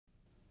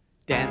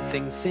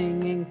Dancing,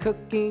 singing,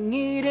 cooking,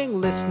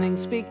 eating, listening,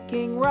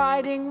 speaking,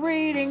 writing,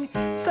 reading,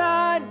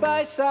 side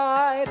by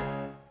side.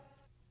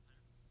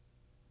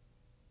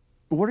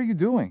 What are you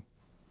doing?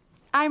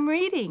 I'm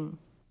reading.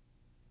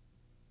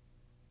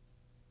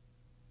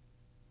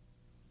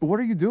 What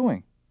are you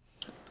doing?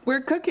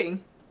 We're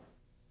cooking.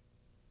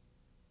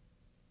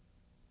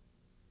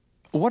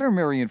 What are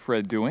Mary and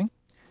Fred doing?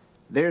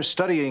 They're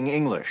studying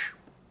English.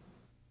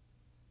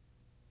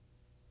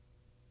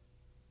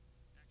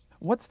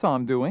 What's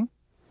Tom doing?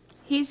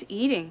 He's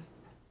eating.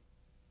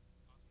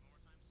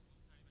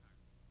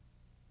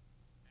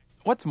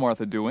 What's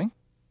Martha doing?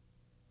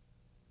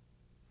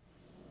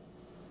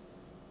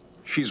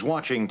 She's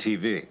watching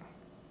TV.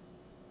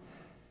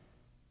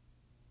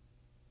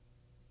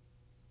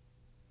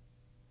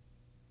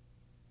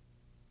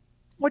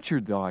 What's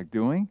your dog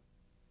doing?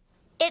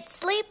 It's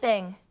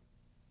sleeping.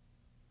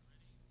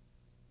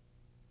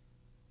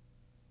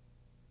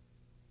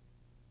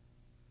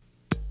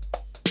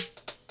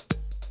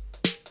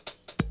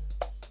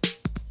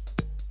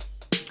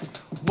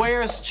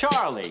 Where's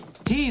Charlie?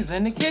 He's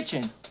in the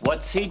kitchen,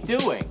 What's he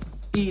doing?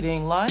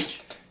 eating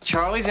lunch.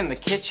 Charlie's in the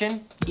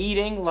kitchen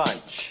eating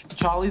lunch.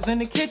 Charlie's in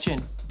the kitchen,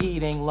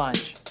 eating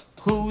lunch.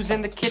 Who's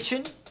in the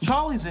kitchen?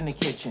 Charlie's in the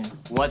kitchen,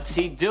 What's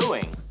he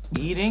doing?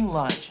 eating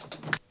lunch.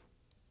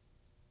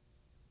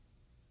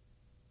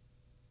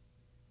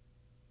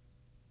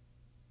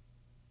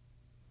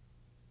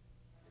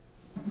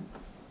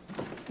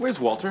 Where's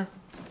Walter?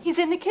 He's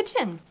in the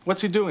kitchen.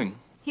 What's he doing?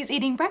 He's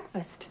eating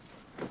breakfast.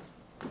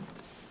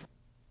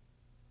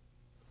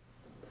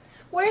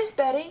 Where's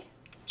Betty?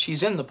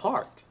 She's in the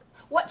park.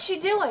 What's she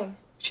doing?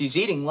 She's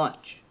eating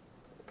lunch.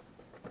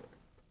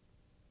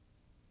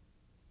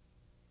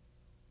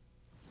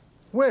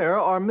 Where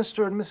are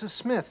Mr. and Mrs.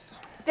 Smith?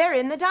 They're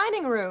in the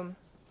dining room.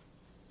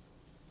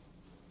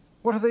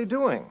 What are they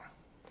doing?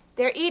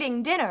 They're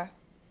eating dinner.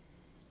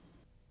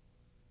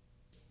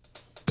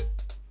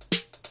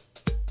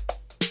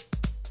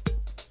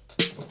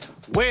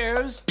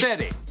 Where's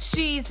Betty?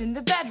 She's in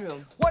the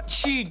bedroom, What's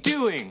she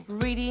doing?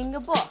 reading a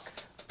book.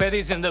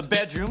 Betty's in the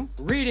bedroom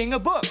reading a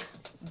book.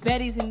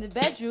 Betty's in the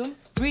bedroom,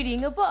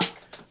 reading a book.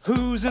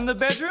 Who's in the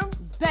bedroom?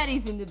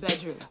 Betty's in the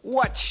bedroom,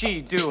 What's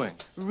she doing?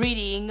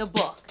 reading a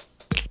book.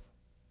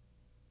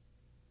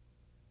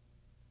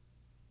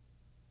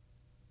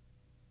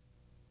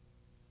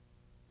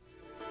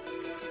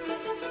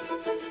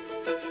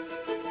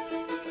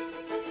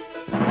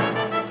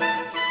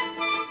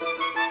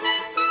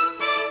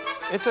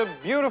 It's a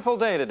beautiful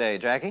day today,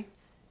 Jackie.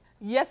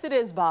 Yes, it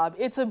is, Bob.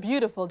 It's a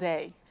beautiful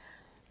day.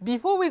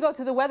 Before we go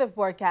to the weather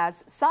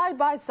forecast,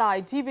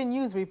 side-by-side TV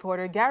news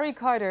reporter Gary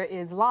Carter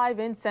is live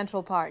in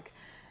Central Park.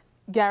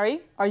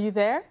 Gary, are you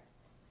there?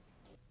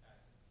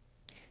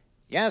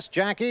 Yes,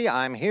 Jackie,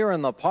 I'm here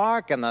in the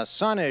park and the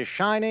sun is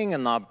shining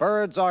and the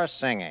birds are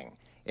singing.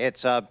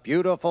 It's a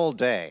beautiful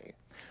day.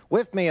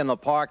 With me in the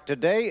park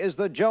today is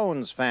the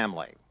Jones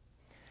family.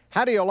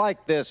 How do you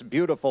like this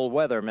beautiful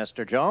weather,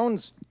 Mr.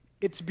 Jones?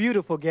 It's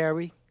beautiful,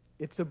 Gary.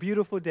 It's a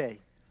beautiful day.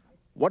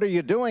 What are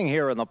you doing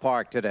here in the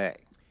park today?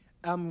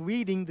 I'm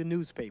reading the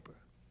newspaper.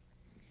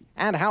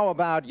 And how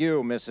about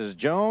you, Mrs.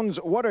 Jones?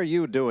 What are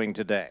you doing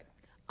today?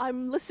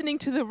 I'm listening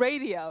to the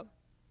radio.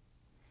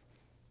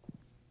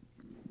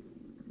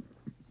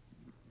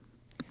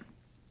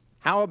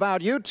 How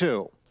about you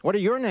two? What are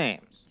your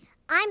names?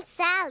 I'm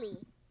Sally.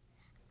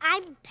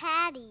 I'm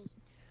Patty.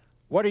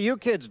 What are you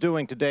kids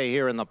doing today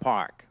here in the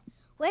park?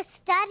 We're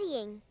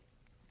studying.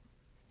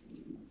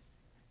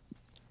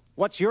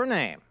 What's your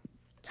name?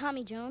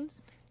 Tommy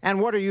Jones. And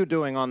what are you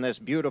doing on this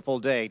beautiful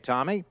day,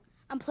 Tommy?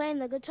 I'm playing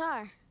the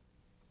guitar.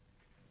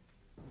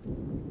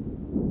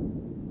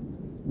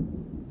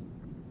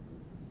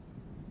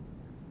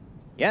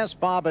 Yes,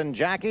 Bob and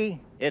Jackie,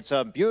 it's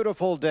a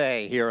beautiful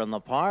day here in the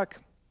park.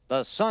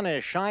 The sun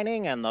is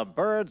shining and the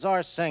birds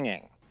are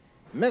singing.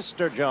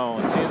 Mr.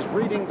 Jones is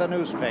reading the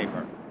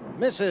newspaper.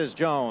 Mrs.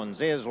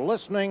 Jones is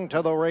listening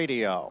to the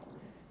radio.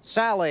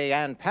 Sally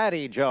and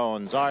Patty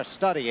Jones are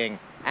studying,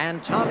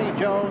 and Tommy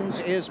Jones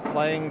is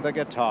playing the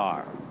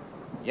guitar.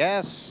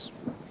 Yes,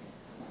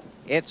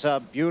 it's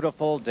a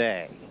beautiful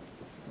day.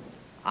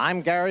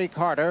 I'm Gary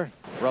Carter,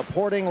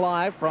 reporting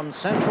live from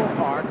Central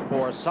Park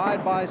for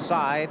Side by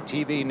Side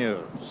TV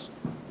News.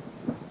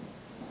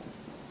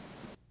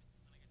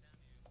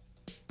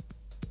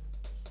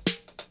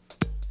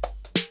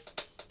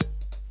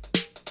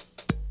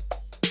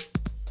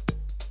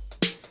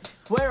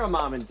 Where are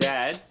Mom and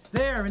Dad?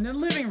 They're in the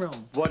living room,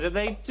 What are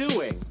they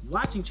doing?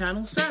 watching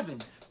Channel 7.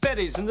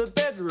 Betty's in the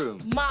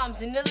bedroom.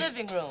 Mom's in the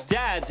living room.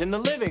 Dad's in the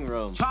living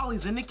room.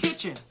 Charlie's in the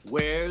kitchen.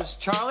 Where's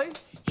Charlie?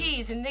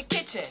 He's in the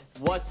kitchen,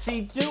 What's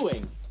he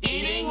doing?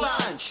 eating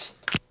lunch.